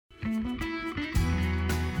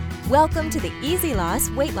Welcome to the Easy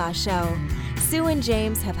Loss Weight Loss Show. Sue and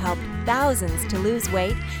James have helped thousands to lose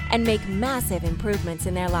weight and make massive improvements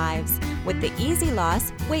in their lives with the Easy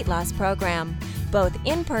Loss Weight Loss Program, both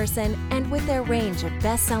in person and with their range of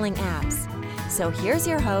best-selling apps. So here's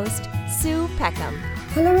your host, Sue Peckham.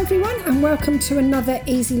 Hello everyone, and welcome to another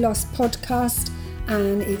Easy Loss podcast.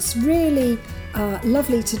 And it's really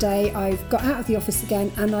lovely today. I've got out of the office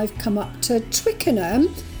again and I've come up to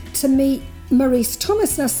Twickenham to meet Maurice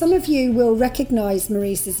Thomas. Now, some of you will recognise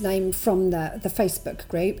Maurice's name from the Facebook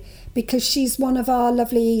group because she's one of our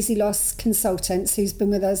lovely Easy Loss consultants who's been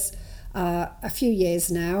with us a few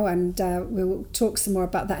years now, and we'll talk some more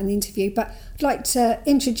about that in the interview. But I'd like to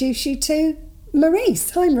introduce you to Maurice.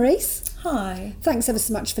 Hi, Maurice. Hi. Thanks ever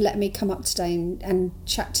so much for letting me come up today and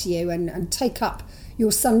chat to you and take up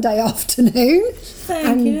your Sunday afternoon.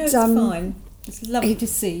 Thank you. It's fine. It's lovely to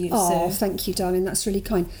see you, Oh, Sue. Thank you, darling. That's really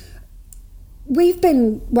kind. We've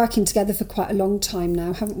been working together for quite a long time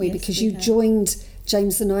now, haven't we? Yes, because we you have. joined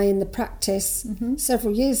James and I in the practice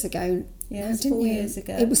several years ago. Yes, didn't 4 you? years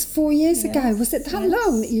ago. It was 4 years ago. Yes, Was it that yes.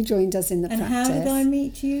 long that you joined us in the And practice? how did I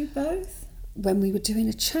meet you both? When we were doing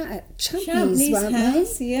a chat at Champneys, Champneys weren't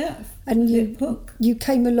House, we? yeah. And Liphook. you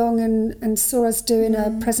came along and saw us doing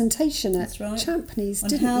a presentation at That's right. Champneys, On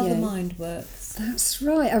didn't how you? the mind works. That's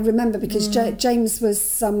right. I remember because James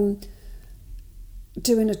was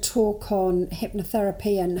doing a talk on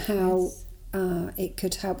hypnotherapy and how it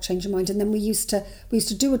could help change your mind. And then we used to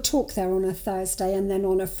do a talk there on a Thursday, and then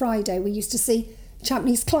on a Friday we used to see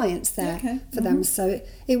Champneys clients there for them. So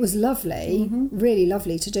it was lovely, really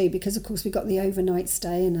lovely to do, because of course we got the overnight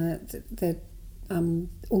stay and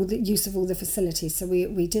all the use of all the facilities. So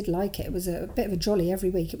we did like it. It was a bit of a jolly every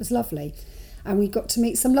week. It was lovely. And we got to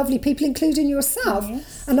meet some lovely people, including yourself.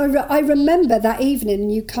 Yes. And I remember that evening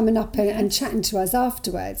and you coming up and chatting to us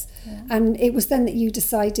afterwards. Yeah. And it was then that you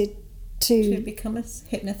decided to become a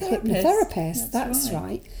hypnotherapist. That's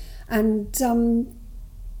right. And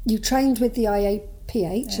you trained with the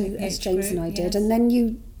IAPH, as James group, and I did. yes. And then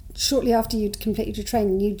you, shortly after you'd completed your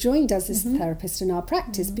training, you joined us as a therapist in our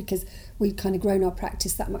practice because we'd kind of grown our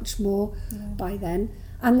practice that much more by then.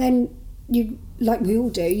 And then you, like we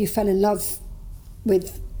all do, you fell in love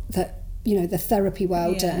with the therapy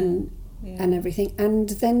world and everything, and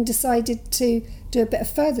then decided to do a bit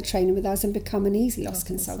of further training with us and become an Easy Loss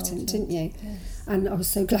consultant, didn't you? Yes. And I was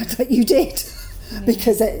so glad that you did.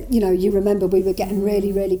 Because you remember we were getting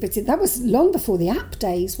really, really busy. That was long before the app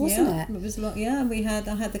days, wasn't it? It was long. Yeah, I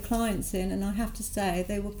had the clients in, and I have to say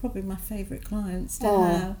they were probably my favourite clients to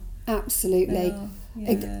have. Absolutely.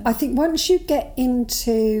 Yeah. I think once you get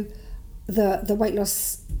into the weight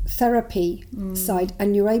loss therapy side,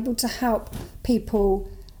 and you're able to help people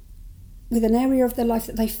with an area of their life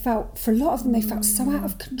that they felt, for a lot of them, they felt so out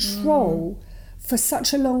of control for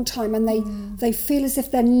such a long time, and they feel as if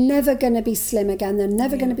they're never going to be slim again, they're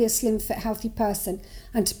never going to be a slim, fit, healthy person.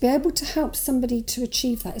 And to be able to help somebody to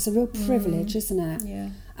achieve that is a real privilege, isn't it? Yeah.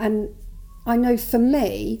 And I know for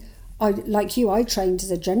me, I trained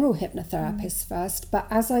as a general hypnotherapist first, but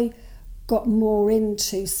as I got more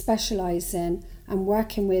into specialising and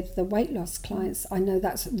working with the weight loss clients, I know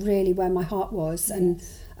that's really where my heart was. And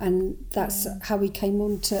that's how we came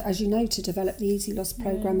on to, as you know, to develop the Easy Loss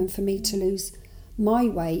program and for me to lose my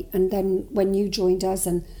weight. And then when you joined us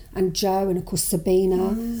and Joe and of course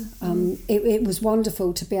Sabina, it was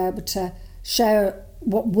wonderful to be able to share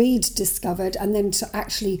what we'd discovered, and then to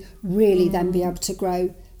actually really then be able to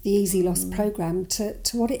grow the Easy Loss program to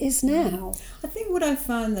what it is now. I think what I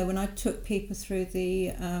found though when I took people through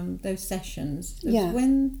the those sessions was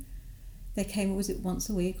when they came, was it once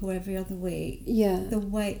a week or every other week? Yeah. The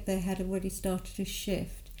weight they had already started to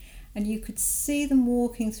shift, and you could see them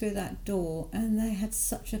walking through that door, and they had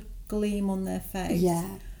such a gleam on their face.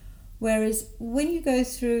 Yeah. Whereas when you go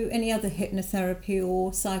through any other hypnotherapy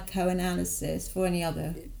or psychoanalysis for any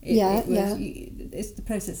other, it's the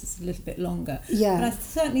process is a little bit longer. Yeah. But I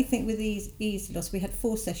certainly think with Easy Loss, we had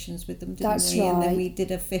 4 sessions with them, didn't That's we? right. And then we did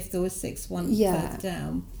a 5th or a 6th one further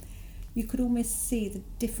down. You could almost see the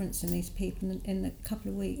difference in these people in a couple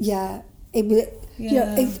of weeks. Yeah.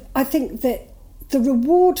 I think that the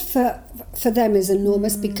reward for them is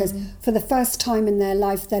enormous because for the first time in their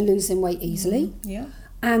life they're losing weight easily. Yeah.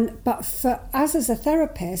 But for us as a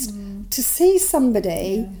therapist, to see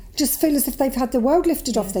somebody just feel as if they've had the world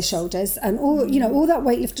lifted off their shoulders, and all that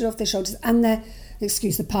weight lifted off their shoulders, and they're,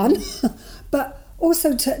 excuse the pun, but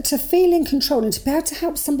also to feel in control and to be able to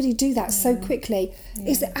help somebody do that so quickly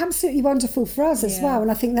is absolutely wonderful for us as well.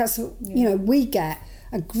 And I think that's we get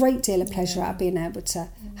a great deal of pleasure out of being able to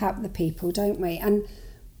help the people, don't we? And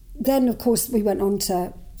then of course we went on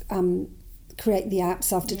to create the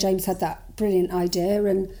apps after James had that brilliant idea,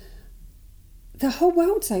 and the whole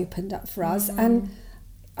world's opened up for us. And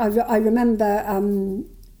I remember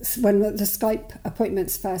when the Skype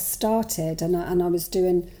appointments first started, and I was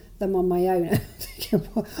doing them on my own.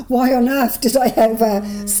 Why on earth did I ever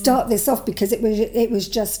start this off? Because it was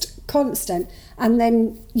just constant. And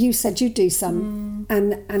then you said you'd do some,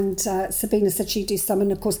 and Sabina said she'd do some,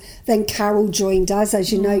 and of course then Carol joined us,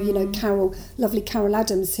 as you know Carol, lovely Carol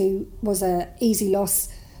Adams, who was a Easy Loss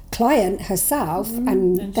client herself,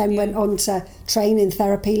 and then went on to train in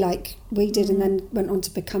therapy like we did, and then went on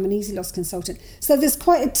to become an Easy Loss consultant. So there's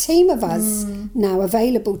quite a team of us now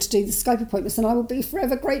available to do the Skype appointments, and I will be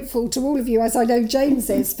forever grateful to all of you, as I know James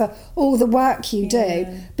is, for all the work you do,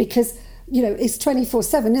 because it's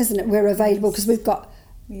 24/7, isn't it? We're available because we've got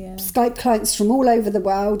Skype clients from all over the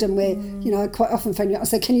world, and we're I quite often phone you up and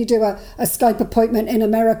say, can you do a Skype appointment in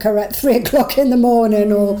America at 3:00 in the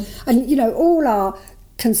morning, and all our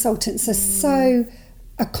consultants are so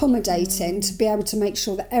accommodating to be able to make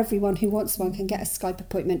sure that everyone who wants one can get a Skype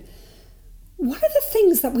appointment. One of the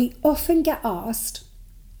things that we often get asked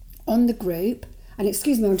on the group, and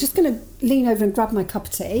excuse me, I'm just going to lean over and grab my cup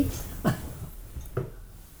of tea,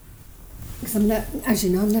 because as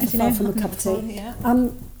you know, I'm never far from a cup of tea.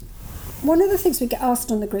 One of the things we get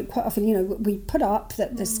asked on the group quite often, we put up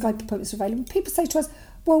that the Skype appointments are available. People say to us,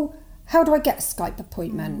 well, how do I get a Skype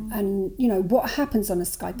appointment? And, what happens on a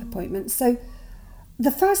Skype appointment? So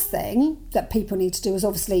the first thing that people need to do is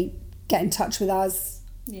obviously get in touch with us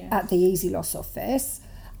at the Easy Loss office,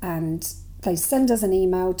 and they send us an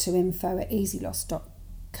email to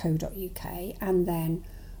info@easyloss.co.uk, and then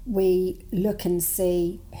we look and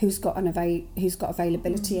see who's got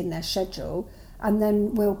availability in their schedule, and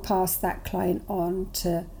then we'll pass that client on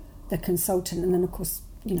to the consultant, and then of course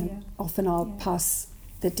often I'll pass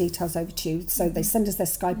the details over to you. So they send us their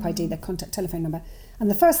Skype ID, their contact telephone number, and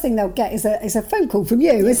the first thing they'll get is a phone call from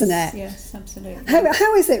you, isn't it? Yes, absolutely.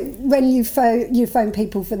 How is it when you phone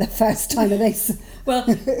people for the first time? Are they? Well,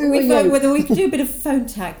 we can do a bit of phone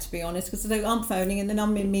tag, to be honest, because I'm phoning and then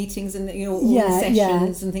I'm in meetings and all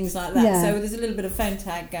sessions and things like that. Yeah. So there's a little bit of phone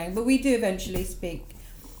tag going, but we do eventually speak.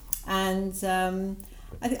 And I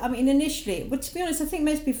mean, initially, but to be honest, I think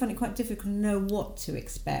most people find it quite difficult to know what to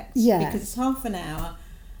expect. Yeah. Because it's half an hour.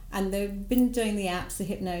 And they've been doing the apps, the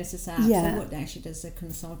hypnosis apps, and what actually does a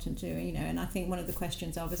consultant do? And I think one of the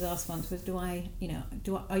questions I was asked once was, are you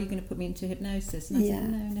going to put me into hypnosis? And I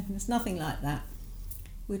said, no, it's nothing like that.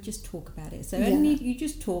 We'll just talk about it. So you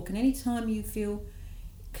just talk, and any time you feel,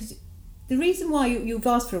 because the reason why you've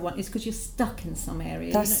asked for one is because you're stuck in some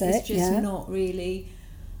area. That's It's just not really.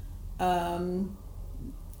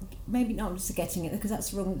 Maybe not just getting it, because that's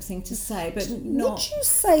the wrong thing to say. But not. Would you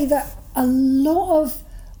say that a lot of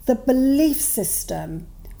the belief system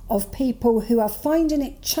of people who are finding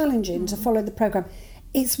it challenging to follow the program,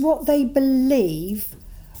 it's what they believe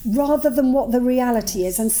rather than what the reality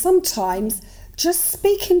is? And sometimes just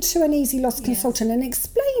speaking to an Easy Loss consultant and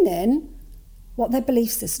explaining what their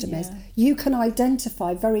belief system is, you can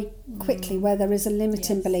identify very quickly where there is a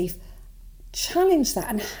limiting belief, challenge that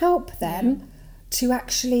and help them to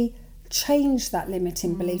actually change that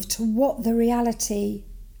limiting belief to what the reality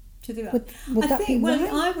would that be right?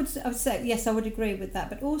 I would say yes, I would agree with that,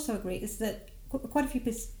 but also agree is that quite a few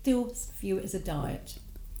people still view it as a diet,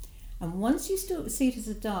 and once you still see it as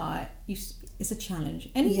a diet, it's a challenge.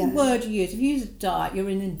 Any word you use, if you use a diet, you're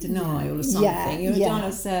in denial or something. You're in denial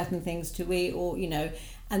of certain things to eat, or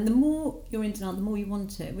and the more you're in denial, the more you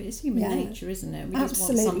want it. It's human nature, isn't it? We just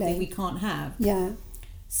want something we can't have. Yeah.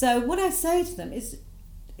 So what I say to them is,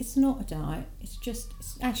 it's not a diet, it's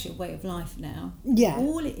actually a way of life now. Yeah.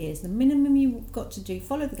 All it is, the minimum you've got to do,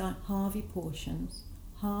 follow the guide, halve your portions.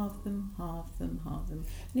 Halve them. And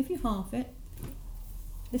if you halve it,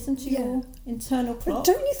 listen to your internal clock. But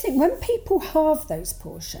don't you think when people halve those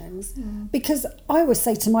portions, because I always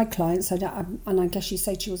say to my clients, and I guess you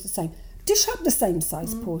say to yours the same, dish up the same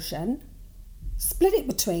size portion, split it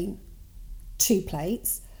between 2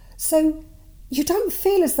 plates, so you don't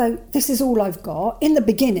feel as though this is all I've got. In the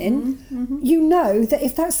beginning, you know that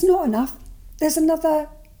if that's not enough, there's another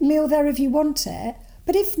meal there if you want it.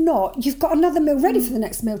 But if not, you've got another meal ready for the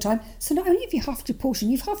next mealtime. So not only have you halved your portion,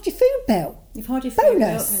 you've halved your food bill. You've halved your food bill,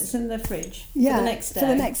 and it's in the fridge for the next day. For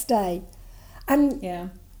the next day. And,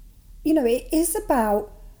 it is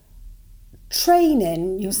about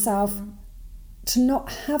training yourself to not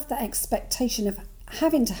have that expectation of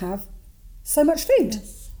having to have so much food.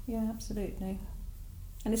 Yes. Yeah, absolutely.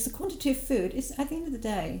 And it's the quantity of food. It's at the end of the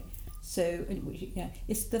day. So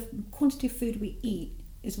it's the quantity of food we eat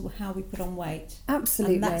is how we put on weight.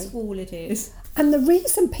 Absolutely. And that's all it is. And the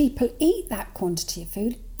reason people eat that quantity of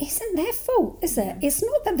food isn't their fault, is it? It's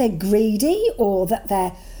not that they're greedy or that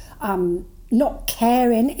they're not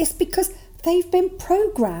caring. It's because they've been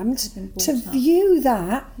programmed to view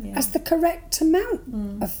that as the correct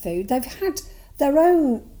amount of food. They've had their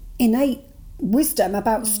own innate wisdom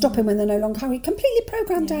about stopping when they're no longer hungry completely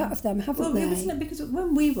programmed out of them, haven't they? Isn't it? Because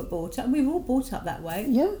when we were brought up, we were all brought up that way.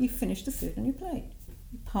 Yeah. You finish the food on your plate.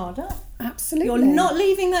 You piled up. Absolutely. You're not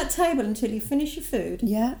leaving that table until you finish your food.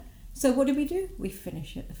 Yeah. So what do? We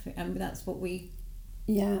finish it, and that's what we...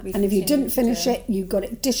 Yeah, and if you didn't finish it, you got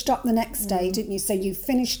it dished up the next day, didn't you? So you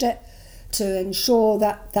finished it to ensure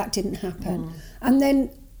that that didn't happen. And then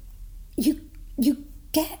you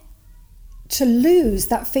get to lose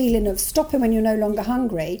that feeling of stopping when you're no longer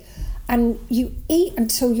hungry, and you eat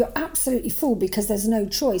until you're absolutely full because there's no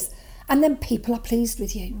choice. And then people are pleased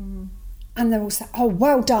with you. And they're all saying, oh,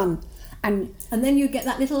 well done. And then you get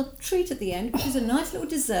that little treat at the end, which is a nice little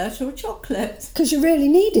dessert or a chocolate. Because you really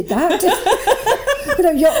needed that. You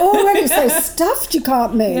know, you're already so stuffed you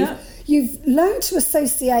can't move. Yeah. You've learned to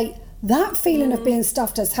associate that feeling of being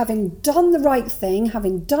stuffed as having done the right thing,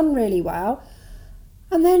 having done really well.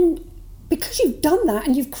 And then because you've done that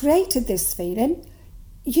and you've created this feeling,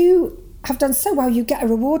 you have done so well, you get a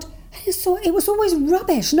reward. And it was always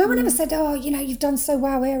rubbish. No one ever said, oh, you know, you've done so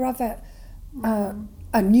well, here, have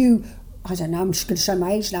a new... I don't know, I'm just going to show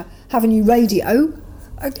my age now. Have a new radio.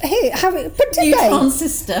 Here, have it. But new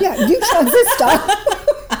transistor. Yeah, new transistor.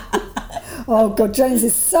 Oh, God, James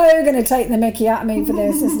is so going to take the mickey out of me for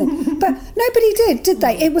this, isn't he? But nobody did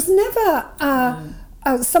they? It was never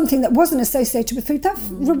something that wasn't associated with food. That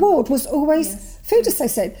reward was always food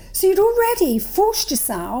associated. So you'd already forced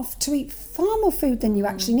yourself to eat far more food than you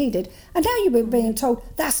actually needed. And now you were being told,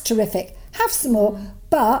 that's terrific, have some more.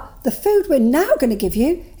 But the food we're now going to give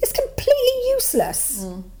you is completely useless.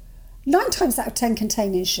 9 times out of 10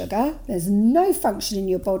 containing sugar. There's no function in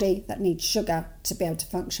your body that needs sugar to be able to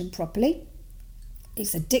function properly.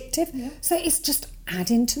 It's addictive. Yeah. So it's just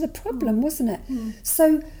adding to the problem, wasn't it?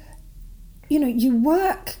 So, you know, you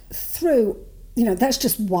work through, you know, that's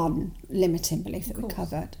just one limiting belief that we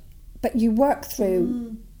covered. But you work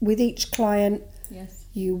through with each client. Yes.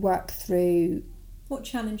 You work through... what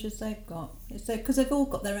challenges they've got. Because they've all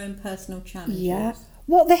got their own personal challenges. Yeah.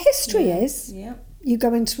 What the history is. Yeah. You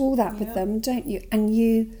go into all that with them, don't you? And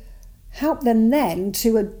you help them then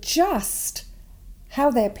to adjust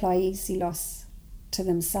how they apply easy loss to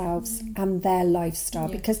themselves and their lifestyle.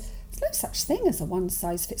 Yes. Because there's no such thing as a one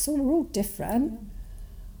size fits all. We're all different.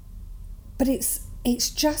 But it's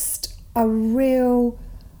just a real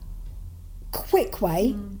quick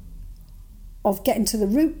way of getting to the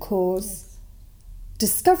root cause,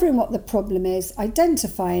 discovering what the problem is,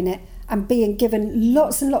 identifying it, and being given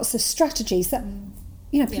lots and lots of strategies that,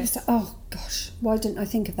 you know, people say, oh gosh, why didn't I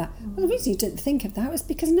think of that? Well, the reason you didn't think of that was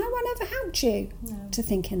because no one ever helped you to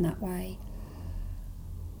think in that way.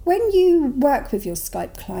 When you work with your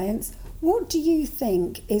Skype clients, what do you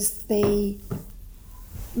think is the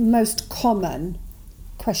most common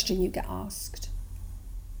question you get asked?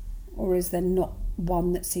 Or is there not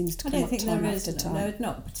one that seems to come up time after time? No,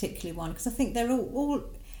 not particularly one, because I think they're all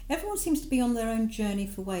everyone seems to be on their own journey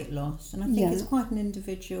for weight loss, and I think it's quite an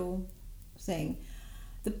individual thing.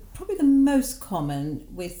 Probably the most common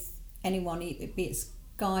with anyone, be it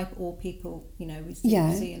Skype or people, you know, we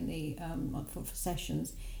see in the for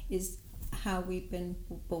sessions, is how we've been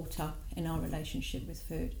brought up in our relationship with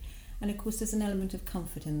food. And of course there's an element of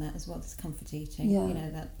comfort in that as well. There's comfort eating, you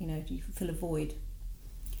know, that, you know, you fill a void.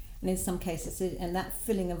 And in some cases, and that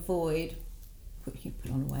filling a void, you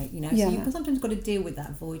put on weight, you know. So you've sometimes got to deal with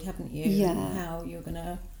that void, haven't you? Yeah. And how you're going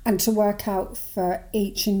to... And to work out for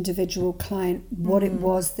each individual client what it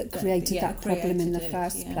was that created that problem in the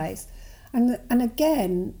first place. And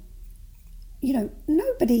again, you know,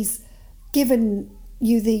 nobody's given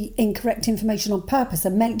you the incorrect information on purpose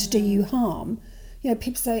and meant to do you harm. You know,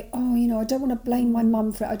 people say, oh, you know, I don't want to blame my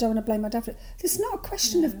mum for it, I don't want to blame my dad for it. It's not a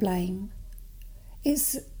question of blame.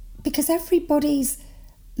 It's because everybody's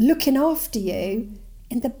looking after you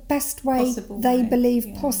in the best way they believe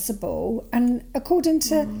possible, and according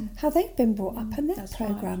to how they've been brought up and their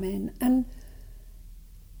programming. Right. And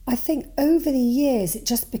I think over the years it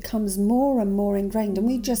just becomes more and more ingrained, and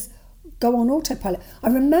we just go on autopilot. I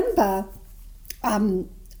remember, I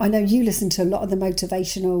know you listen to a lot of the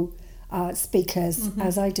motivational speakers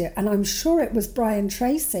as I do, and I'm sure it was Brian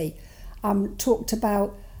Tracy talked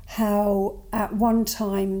about how at one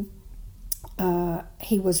time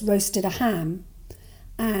he was roasted a ham,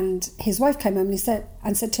 and his wife came home and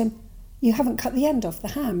said to him, you haven't cut the end off the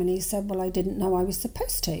ham. And he said, well, I didn't know I was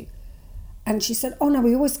supposed to. And she said, oh no,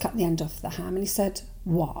 we always cut the end off the ham. And he said,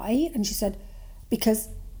 why? And she said, because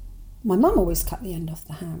my mum always cut the end off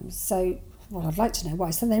the ham. So, well, I'd like to know why.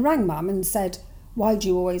 So they rang Mum and said, why do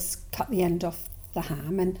you always cut the end off the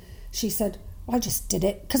ham? And she said, I just did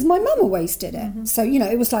it because my mum always did it. Mm-hmm. So,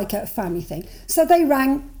 it was like a family thing. So they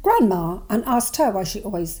rang Grandma and asked her why she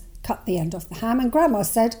always cut the end off the ham. And Grandma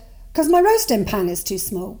said, because my roasting pan is too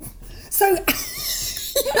small. So, and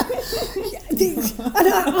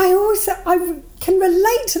I can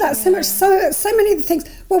relate to that so much. So many of the things.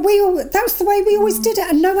 Well, that was the way we always did it,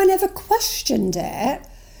 and no one ever questioned it.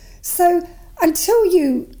 So until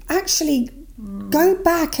you actually go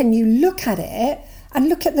back and you look at it and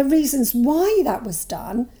look at the reasons why that was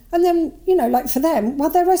done, and then, like for them, well,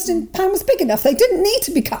 their roasting pan was big enough. They didn't need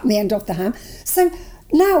to be cutting the end off the ham. So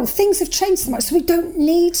now things have changed so much, so we don't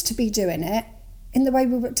need to be doing it in the way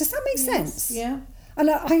we were. Does that make sense? Yeah. And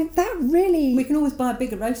that really... We can always buy a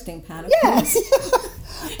bigger roasting pan, of course.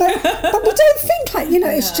 but we don't think like,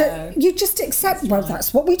 it's just, you just accept,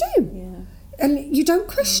 that's what we do. Yeah. And you don't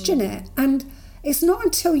question it. And it's not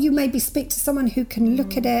until you maybe speak to someone who can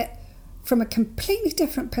look at it from a completely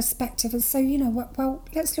different perspective and say, well,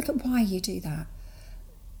 let's look at why you do that.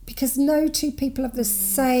 Because no two people have the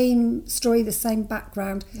same story, the same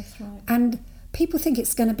background. That's right. And people think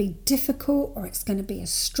it's going to be difficult or it's going to be a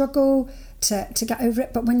struggle to get over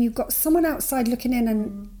it. But when you've got someone outside looking in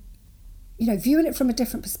and, viewing it from a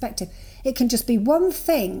different perspective, it can just be one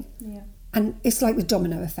thing. Yeah. And it's like the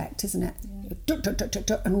domino effect, isn't it? Yeah. Duck, duck, duck, duck,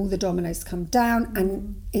 duck, and all the dominoes come down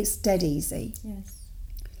and it's dead easy. Yes.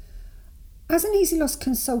 As an Easy Loss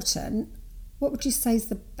consultant, what would you say is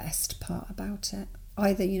the best part about it?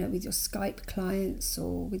 Either, with your Skype clients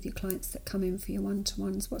or with your clients that come in for your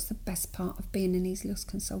one-to-ones, what's the best part of being an Easy Loss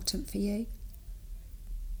consultant for you?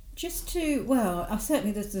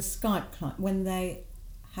 Certainly there's the Skype client when they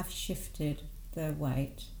have shifted their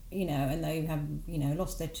weight, and they have,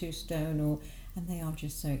 lost their 2 stone and they are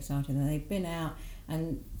just so excited that they've been out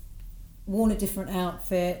and worn a different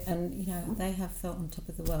outfit and, they have felt on top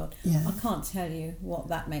of the world. Yeah. I can't tell you what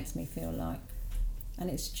that makes me feel like. And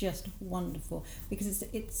it's just wonderful because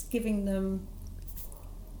it's giving them,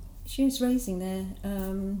 she's raising their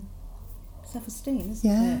self-esteem, isn't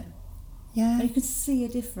it? Yeah. And you can see a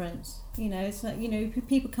difference. It's like,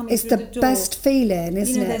 people coming through the door. It's the best feeling,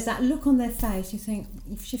 isn't it? There's that look on their face. You think,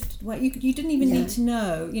 you've shifted weight. You didn't even need to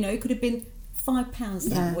know. It could have been 5 pounds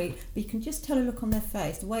that week, but you can just tell a look on their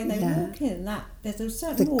face, the way they walk in. That there's a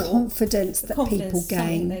certain confidence that people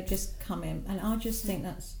gain. They just come in, and I just think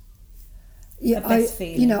that's the best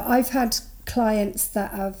feeling. I've had clients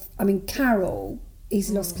that have. Carol,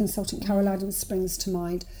 Easy Loss consultant Carol Adams springs to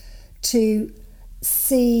mind, to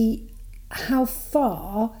see how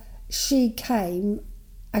far she came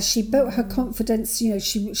as she built her confidence.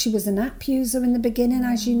 She was an app user in the beginning,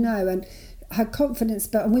 as you know, and her confidence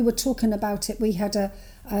built. And we were talking about it. We had a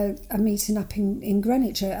meeting up in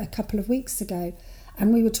Greenwich a couple of weeks ago,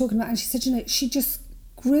 and we were talking about it, and she said, she just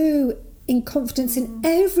grew in confidence in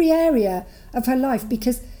every area of her life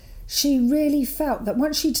because she really felt that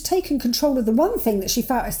once she'd taken control of the one thing that she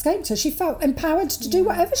felt escaped her, she felt empowered to do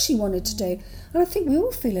whatever she wanted to do. And I think we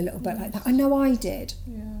all feel a little bit like that. I know I did.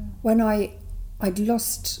 Yeah. When I'd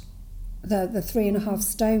lost the 3.5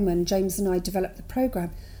 stone when James and I developed the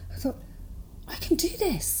programme, I thought, I can do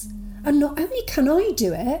this. And not only can I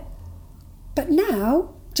do it, but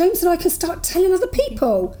now James and I can start telling other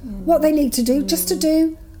people what they need to do just to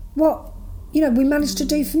do what, we managed to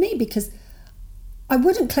do for me, because I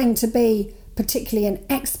wouldn't claim to be particularly an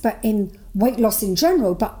expert in weight loss in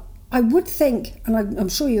general, but I would think, and I'm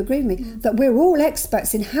sure you agree with me, that we're all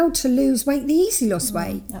experts in how to lose weight the Easy Loss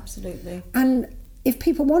way. Absolutely. And if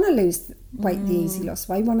people want to lose weight the Easy Loss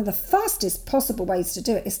way, one of the fastest possible ways to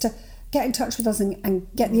do it is to get in touch with us and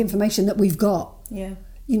get the information that we've got. Yeah.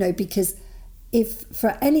 Because if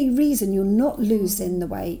for any reason you're not losing the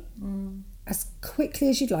weight as quickly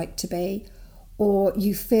as you'd like to be, or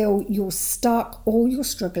you feel you're stuck or you're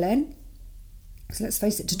struggling, because let's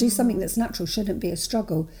face it, to do something that's natural shouldn't be a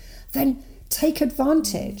struggle, then take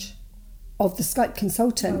advantage of the Skype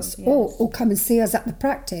consultants or come and see us at the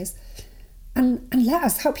practice and let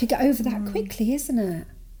us help you get over that quickly, isn't it?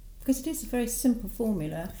 Because it is a very simple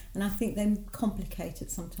formula, and I think they complicate it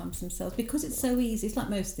sometimes themselves because it's so easy. It's like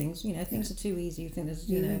most things, things are too easy. You think there's,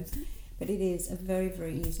 but it is a very,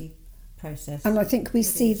 very easy process. And I think we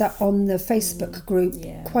see that on the Facebook group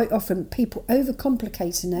quite often, people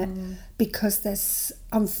overcomplicating it because they're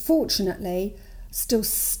unfortunately still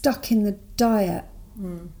stuck in the diet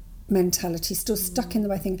mentality, still stuck in the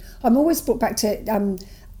way thing. I'm always brought back to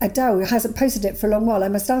Adele hasn't posted it for a long while. I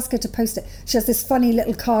must ask her to post it. She has this funny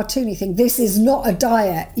little cartoony thing. This is not a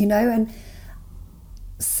diet, you know. And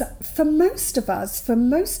so for most of us, for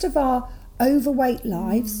most of our overweight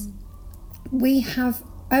lives, we have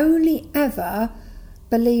only ever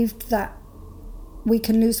believed that we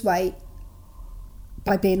can lose weight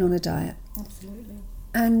by being on a diet. Absolutely.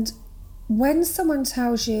 And when someone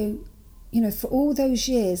tells you, you know, for all those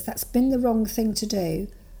years that's been the wrong thing to do,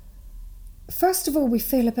 first of all, we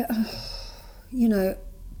feel a bit, you know,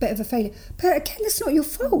 bit of a failure. But again, it's not your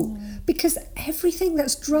fault, because everything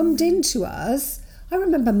that's drummed into us. I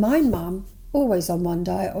remember my mum always on one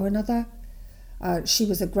diet or another. She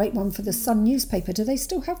was a great one for the Sun newspaper. Do they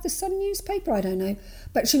still have the Sun newspaper? I don't know.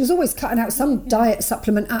 But she was always cutting out some diet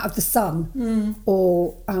supplement out of the Sun.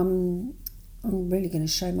 Or, I'm really going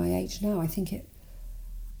to show my age now. I think it...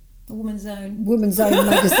 Woman's Own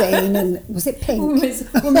magazine, and was it Pink?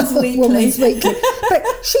 Woman's Weekly. Woman's Weekly. But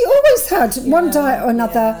she always had one diet or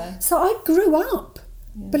another. Yeah. So I grew up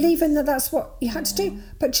believing that that's what you had to do.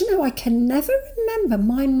 But you know, I can never remember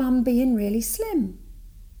my mum being really slim.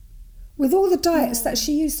 With all the diets that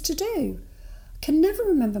she used to do. I can never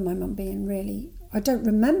remember my mum being really... I don't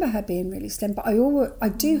remember her being really slim, but I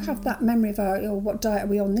do have that memory of her, oh, what diet are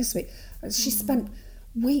we on this week? She spent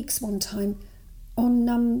weeks one time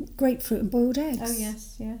on grapefruit and boiled eggs.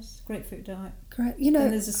 Oh yes, grapefruit diet. Great, you know.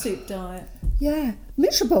 And there's a soup diet. Yeah,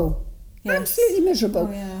 miserable. Yes. Absolutely miserable.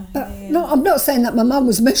 Oh, yeah. But no, I'm not saying that my mum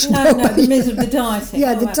was miserable. No, the dieting.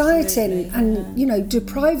 Yeah, the dieting and you know,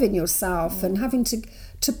 depriving yourself and having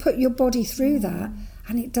to put your body through that,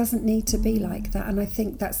 and it doesn't need to be like that. And I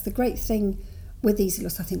think that's the great thing with Easy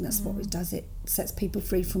Loss. I think that's what it does. It sets people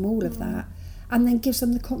free from all of that, and then gives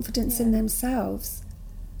them the confidence in themselves.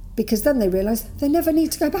 Because then they realise they never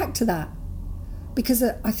need to go back to that. Because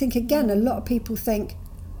I think, again, a lot of people think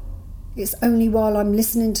it's only while I'm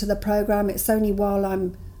listening to the programme, it's only while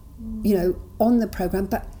I'm, you know, on the programme.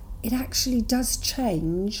 But it actually does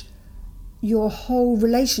change your whole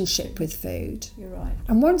relationship with food. You're right.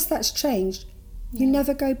 And once that's changed, you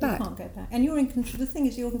never go back. You can't go back. And you're in control. The thing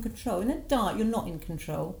is, you're in control. In a diet, you're not in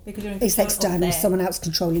control because you're in control. It's external, someone else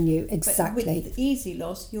controlling you. Exactly. But with Easy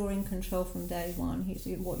Loss, you're in control from day one. Here's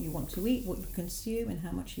what you want to eat, what you consume, and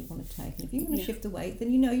how much you want to take. And if you want to shift the weight,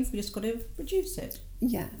 then you know you've just got to reduce it.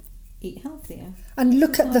 Yeah. Eat healthier. And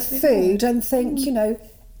look at the food and think, you know,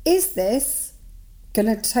 is this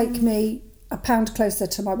going to take me a pound closer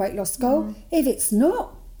to my weight loss goal? If it's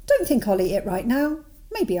not, don't think I'll eat it right now.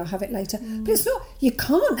 Maybe I'll have it later. But it's not, you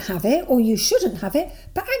can't have it or you shouldn't have it.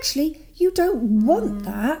 But actually, you don't want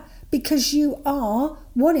that because you are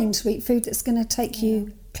wanting to eat food that's going to take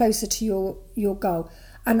you closer to your goal.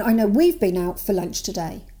 And I know we've been out for lunch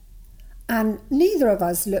today and neither of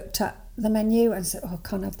us looked at the menu and said, oh, I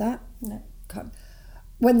can't have that. No. Can't.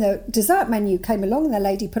 When the dessert menu came along and the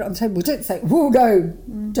lady put it on the table, we didn't say, oh, no,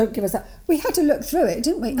 don't give us that. We had to look through it,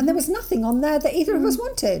 didn't we? And there was nothing on there that either of us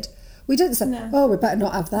wanted. We didn't say, oh, we better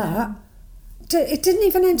not have that. No. It didn't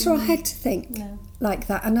even enter our head to think like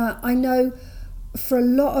that. And I know for a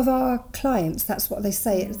lot of our clients, that's what they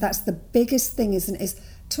say. That's the biggest thing, is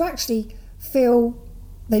to actually feel,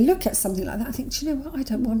 they look at something like that and think, do you know what, I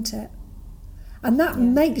don't want it. And that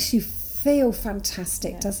makes you feel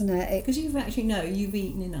fantastic, doesn't it? Because you've actually you've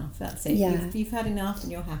eaten enough, that's it. Yeah. You've had enough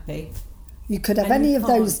and you're happy. You could have any of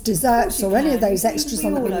those desserts or any of those extras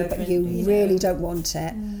on the menu, but you really don't want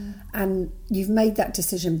it. And you've made that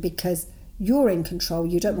decision because you're in control.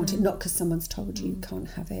 You don't want it, not because someone's told you can't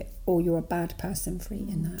have it, or you're a bad person for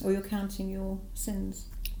eating that. Or you're counting your sins.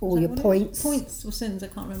 Or your points. Points or sins, I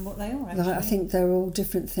can't remember what they are, actually. I think they're all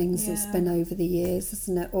different things. It's been over the years,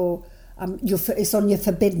 isn't it? Or it's on your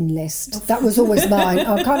forbidden list. That was always mine.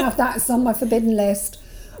 I can't have that, it's on my forbidden list.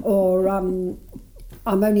 Or I'm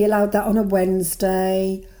only allowed that on a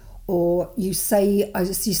Wednesday. Or you save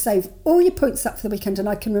all your points up for the weekend. And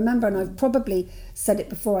I can remember, and I've probably said it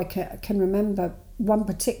before, I can remember one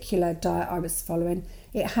particular diet I was following.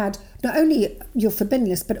 It had not only your forbidden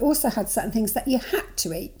list, but also had certain things that you had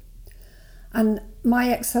to eat. And my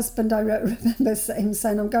ex-husband, I remember him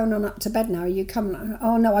saying, I'm going on up to bed now, are you coming?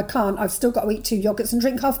 Oh no, I can't, I've still got to eat 2 yogurts and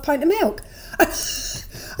drink half a pint of milk.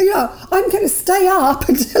 I'm going to stay up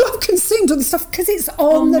until I've consumed all this stuff because it's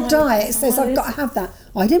on the diet. It says I've got to have that.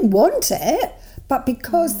 I didn't want it, but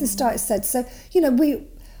because this diet said so,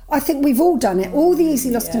 I think we've all done it. All the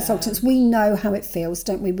Easy Loss consultants, we know how it feels,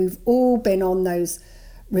 don't we? We've all been on those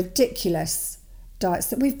ridiculous diets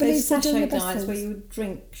that we've believed are doing the best diets things. Where you would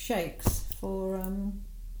drink shakes for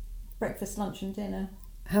breakfast, lunch and dinner.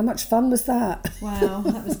 How much fun was that? Wow,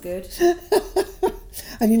 that was good.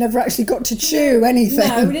 And you never actually got to chew anything.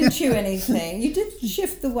 No, we didn't chew anything. You did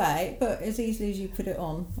shift the weight, but as easily as you put it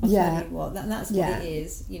on, I'll tell you what, that's what it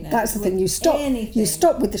is. That's the thing. You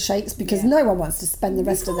stop with the shakes because no one wants to spend the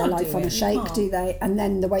rest of their life on a shake, do they? And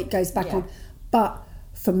then the weight goes back on. But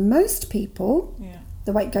for most people,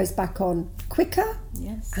 the weight goes back on quicker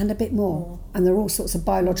and a bit more. And there are all sorts of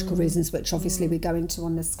biological reasons, which obviously we go into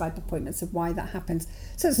on the Skype appointments of why that happens.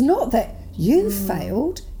 So it's not that you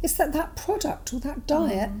failed, it's that product or that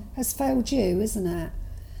diet has failed you, isn't it?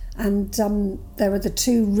 And there are the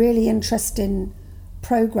two really interesting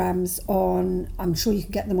programs on, I'm sure you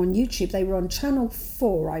can get them on YouTube. They were on Channel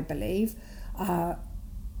 4, I believe. I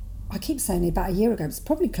keep saying about a year ago, it's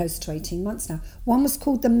probably close to 18 months now. One was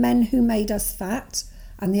called The Men Who Made Us Fat,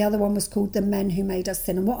 and the other one was called The Men Who Made Us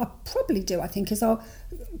Thin. And what I'll probably do, I think, is I'll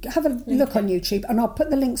have a look on YouTube and I'll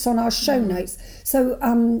put the links on our show notes. So,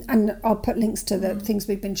 and I'll put links to the things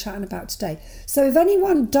we've been chatting about today. So if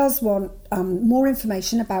anyone does want more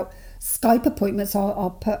information about Skype appointments,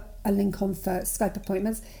 I'll put a link on for Skype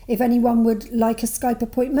appointments. If anyone would like a Skype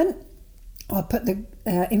appointment, I'll put the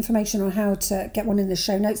information on how to get one in the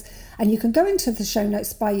show notes. And you can go into the show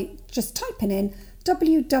notes by just typing in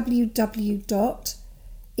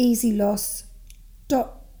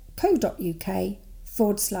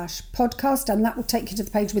www.easyloss.co.uk/podcast, and that will take you to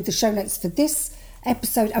the page with the show notes for this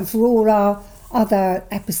episode and for all our other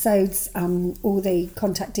episodes, all the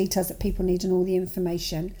contact details that people need and all the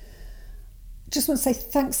information. Just want to say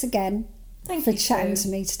thanks again for chatting to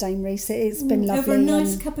me today, Maurice. It's been lovely. Over a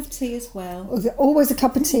nice cup of tea as well. Always a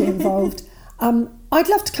cup of tea involved. I'd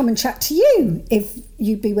love to come and chat to you if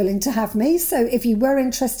you'd be willing to have me. So if you were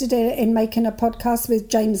interested in making a podcast with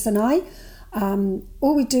James and I,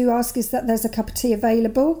 all we do ask is that there's a cup of tea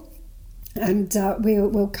available, and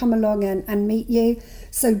we'll come along and meet you.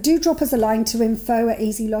 So do drop us a line to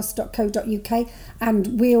info@easyloss.co.uk,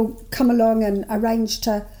 and we'll come along and arrange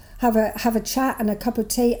to have a chat and a cup of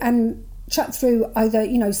tea and chat through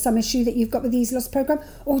either, some issue that you've got with the Easy Loss program,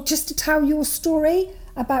 or just to tell your story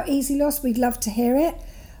about Easy Loss. We'd love to hear it.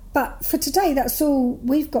 But for today, that's all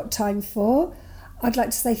we've got time for. I'd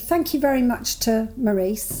like to say thank you very much to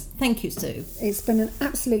Maurice. Thank you, Sue. It's been an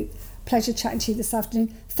absolute pleasure chatting to you this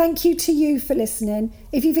afternoon. Thank you to you for listening.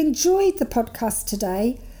 If you've enjoyed the podcast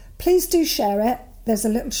today, please do share it. There's a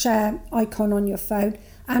little share icon on your phone.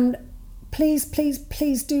 And please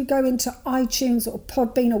do go into iTunes or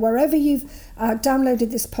Podbean or wherever you've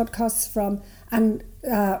downloaded this podcast from, and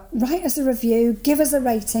write us a review, give us a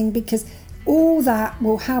rating, because all that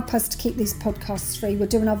will help us to keep these podcasts free. We're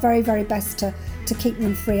doing our very, very best to keep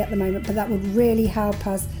them free at the moment, but that would really help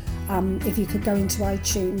us if you could go into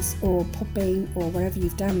iTunes or Podbean or wherever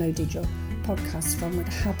you've downloaded your podcast from. Would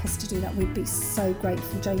help us to do that. We'd be so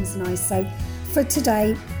grateful, James and I. So for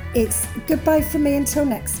today, it's goodbye from me until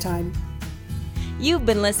next time. You've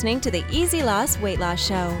been listening to the Easy Loss Weight Loss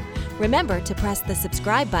Show. Remember to press the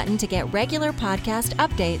subscribe button to get regular podcast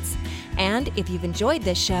updates. And if you've enjoyed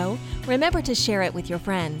this show, remember to share it with your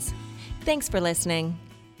friends. Thanks for listening.